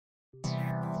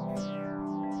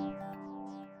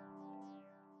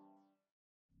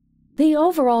The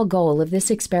overall goal of this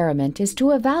experiment is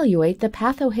to evaluate the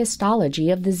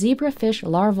pathohistology of the zebrafish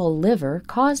larval liver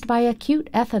caused by acute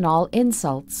ethanol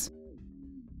insults.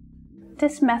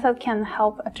 This method can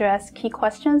help address key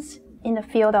questions in the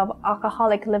field of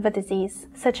alcoholic liver disease,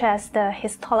 such as the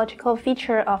histological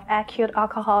feature of acute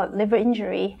alcohol liver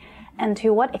injury, and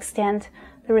to what extent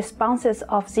the responses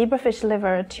of zebrafish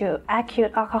liver to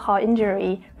acute alcohol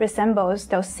injury resembles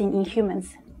those seen in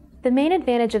humans. The main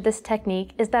advantage of this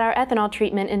technique is that our ethanol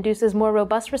treatment induces more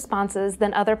robust responses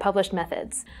than other published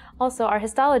methods. Also, our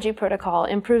histology protocol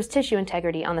improves tissue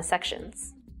integrity on the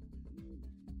sections.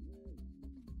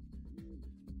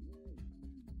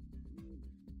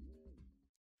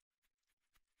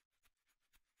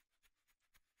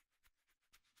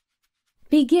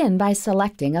 Begin by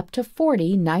selecting up to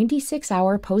 40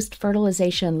 96-hour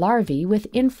post-fertilization larvae with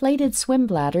inflated swim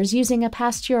bladders using a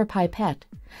Pasteur pipette.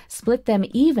 Split them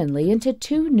evenly into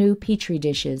 2 new Petri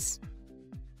dishes.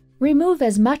 Remove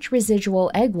as much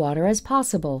residual egg water as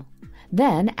possible.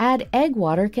 Then add egg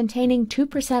water containing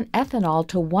 2% ethanol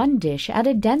to one dish at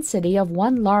a density of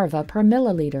 1 larva per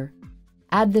milliliter.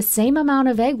 Add the same amount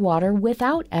of egg water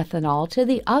without ethanol to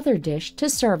the other dish to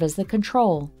serve as the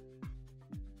control.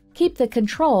 Keep the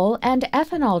control and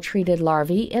ethanol-treated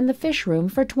larvae in the fish room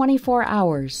for 24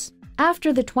 hours.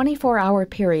 After the 24-hour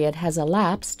period has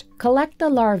elapsed, collect the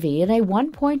larvae in a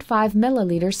 1.5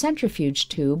 milliliter centrifuge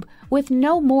tube with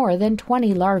no more than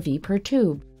 20 larvae per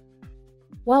tube.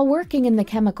 While working in the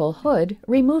chemical hood,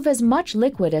 remove as much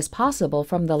liquid as possible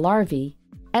from the larvae,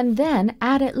 and then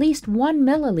add at least 1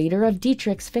 milliliter of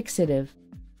Dietrich's fixative.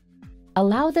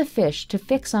 Allow the fish to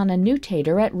fix on a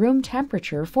nutator at room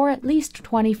temperature for at least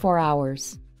 24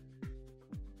 hours.